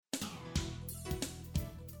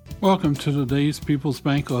Welcome to today's People's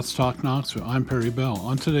Bank Let's Talk Knoxville. I'm Perry Bell.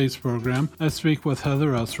 On today's program, I speak with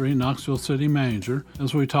Heather Usry, Knoxville City Manager,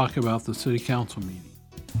 as we talk about the City Council meeting.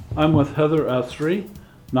 I'm with Heather Usry,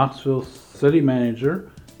 Knoxville City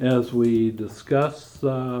Manager, as we discuss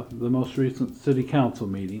the most recent City Council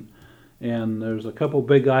meeting. And there's a couple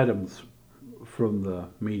big items from the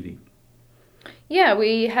meeting. Yeah,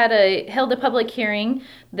 we held a public hearing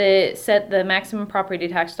that set the maximum property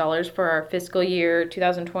tax dollars for our fiscal year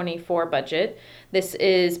 2024 budget. This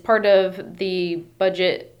is part of the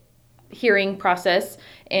budget hearing process,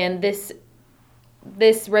 and this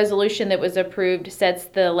resolution that was approved sets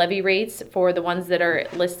the levy rates for the ones that are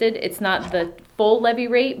listed. It's not the full levy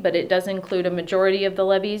rate, but it does include a majority of the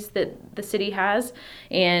levies that the city has.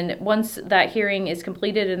 And once that hearing is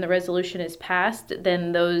completed and the resolution is passed,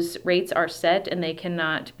 then those rates are set and they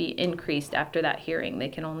cannot be increased after that hearing. They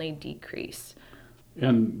can only decrease.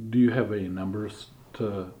 And do you have any numbers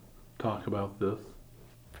to talk about this?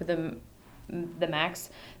 For the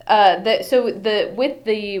max?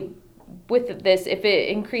 With this, if it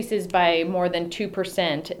increases by more than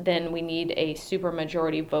 2%, then we need a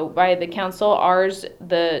supermajority vote by the council.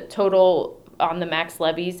 The total on the max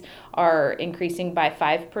levies are increasing by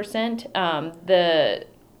 5%.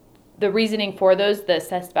 The reasoning for those, the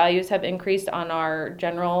assessed values have increased on our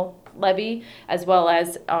general levy, as well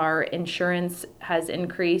as our insurance has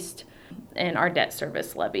increased and our debt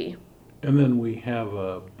service levy. And then we have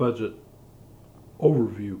a budget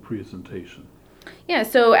overview presentation. Yeah,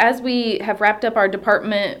 so as we have wrapped up our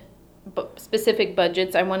department specific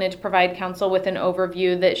budgets, I wanted to provide council with an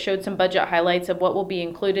overview that showed some budget highlights of what will be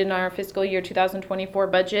included in our fiscal year 2024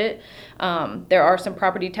 budget. There are some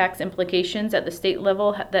property tax implications at the state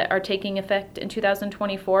level that are taking effect in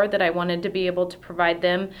 2024 that I wanted to be able to provide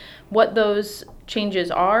them what those changes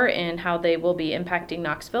are and how they will be impacting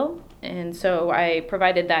Knoxville. And so I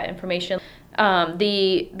provided that information.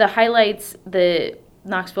 The highlights that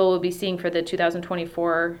Knoxville will be seeing for the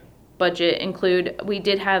 2024 budget include, we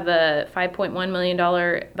did have a $5.1 million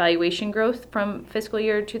valuation growth from fiscal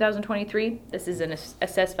year 2023. This is an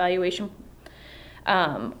assessed valuation.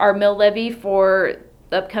 Our mill levy for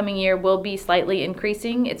the upcoming year will be slightly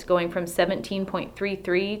increasing. It's going from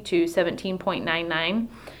 17.33 to 17.99.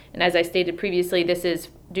 And as I stated previously, this is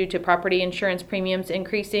due to property insurance premiums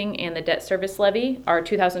increasing and the debt service levy. Our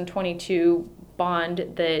 2022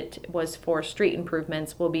 bond that was for street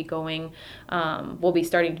improvements will be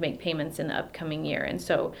starting to make payments in the upcoming year, and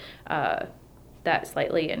so that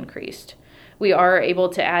slightly increased. We are able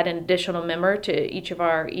to add an additional member to each of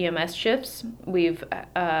our EMS shifts. We've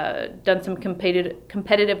done some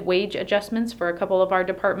competitive wage adjustments for a couple of our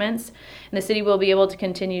departments, and the city will be able to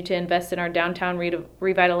continue to invest in our downtown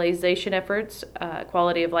revitalization efforts,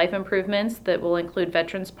 quality of life improvements that will include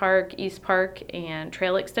Veterans Park, East Park, and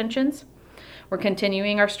trail extensions. We're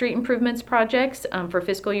continuing our street improvements projects for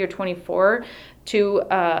fiscal year 24. 2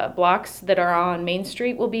 blocks that are on Main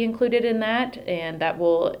Street will be included in that, and that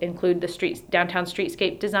will include the downtown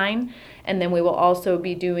streetscape design. And then we will also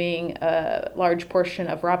be doing a large portion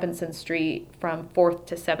of Robinson Street from 4th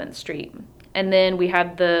to 7th Street. And then we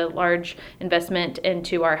have the large investment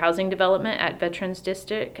into our housing development at Veterans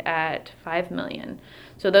District at $5 million.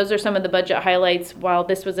 So those are some of the budget highlights. While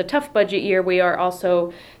this was a tough budget year, we are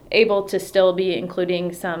also able to still be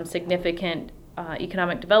including some significant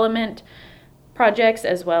economic development projects,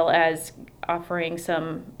 as well as offering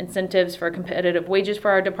some incentives for competitive wages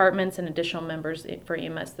for our departments and additional members for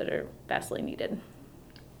EMS that are vastly needed.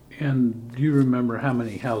 And do you remember how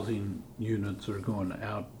many housing units are going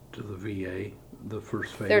out to the VA, the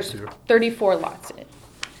first phase? There's here? 34 lots in it.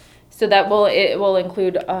 So it will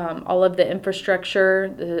include all of the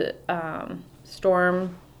infrastructure, the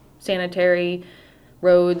storm, sanitary,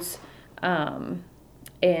 roads, and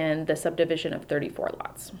the subdivision of 34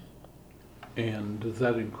 lots. And does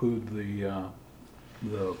that include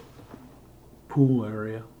the pool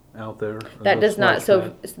area out there? That does not.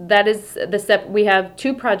 So that is the step. We have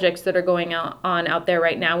 2 projects that are going on out there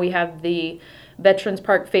right now. We have the Veterans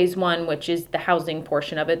Park Phase 1, which is the housing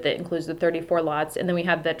portion of it that includes the 34 lots. And then we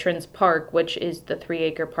have Veterans Park, which is the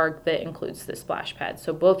 3-acre park that includes the splash pad.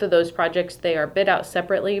 So both of those projects, they are bid out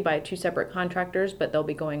separately by 2 separate contractors, but they'll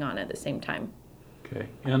be going on at the same time. Okay.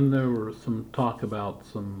 And there was some talk about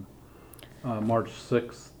some March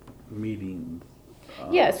 6th meetings.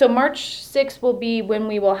 Yeah, so March 6th will be when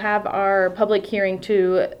we will have our public hearing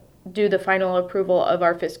to do the final approval of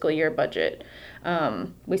our fiscal year budget.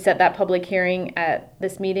 We set that public hearing at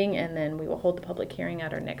this meeting, and then we will hold the public hearing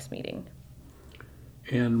at our next meeting.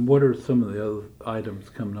 And what are some of the other items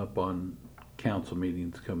coming up on council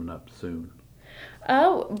meetings coming up soon?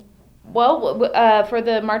 For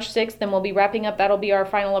the March 6th, then we'll be wrapping up. That'll be our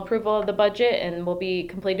final approval of the budget, and we'll be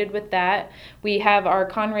completed with that. We have our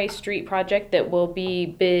Conray Street project that will be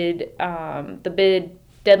bid. The bid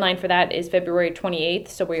deadline for that is February 28th,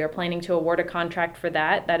 so we are planning to award a contract for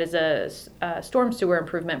that. That is a storm sewer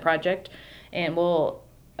improvement project, and we'll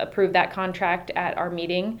approve that contract at our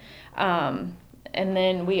meeting. And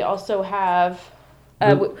then we also have...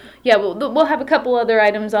 we'll have a couple other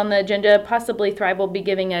items on the agenda. Possibly Thrive will be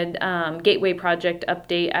giving a gateway project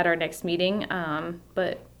update at our next meeting.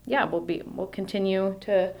 We'll continue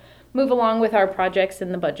to move along with our projects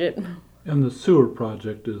in the budget. And the sewer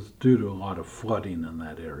project is due to a lot of flooding in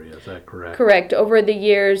that area, is that correct? Correct. Over the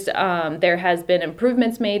years, there has been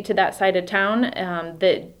improvements made to that side of town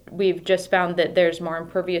that we've just found that there's more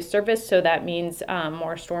impervious surface, so that means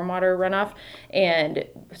more stormwater runoff. And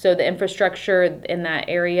so the infrastructure in that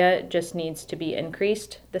area just needs to be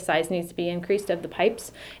increased. The size needs to be increased of the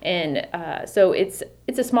pipes. And so it's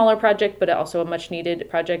a smaller project, but also a much needed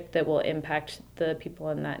project that will impact the people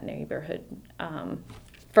in that neighborhood.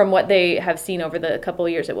 From what they have seen over the couple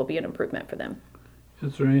of years, it will be an improvement for them.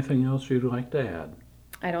 Is there anything else you'd like to add?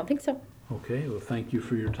 I don't think so. Okay, well, thank you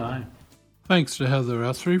for your time. Thanks to Heather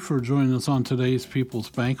Esri for joining us on today's People's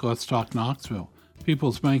Bank Let's Talk Knoxville.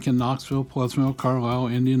 People's Bank in Knoxville, Pleasantville, Carlisle,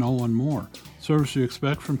 Indianola, and more. Service you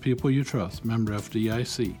expect from people you trust. Member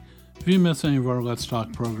FDIC. If you miss any of our Let's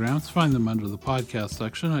Talk programs, find them under the podcast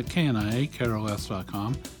section at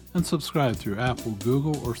kniakarolS.com and subscribe through Apple,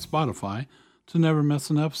 Google, or Spotify to never miss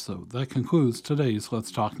an episode. That concludes today's Let's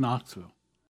Talk Knoxville.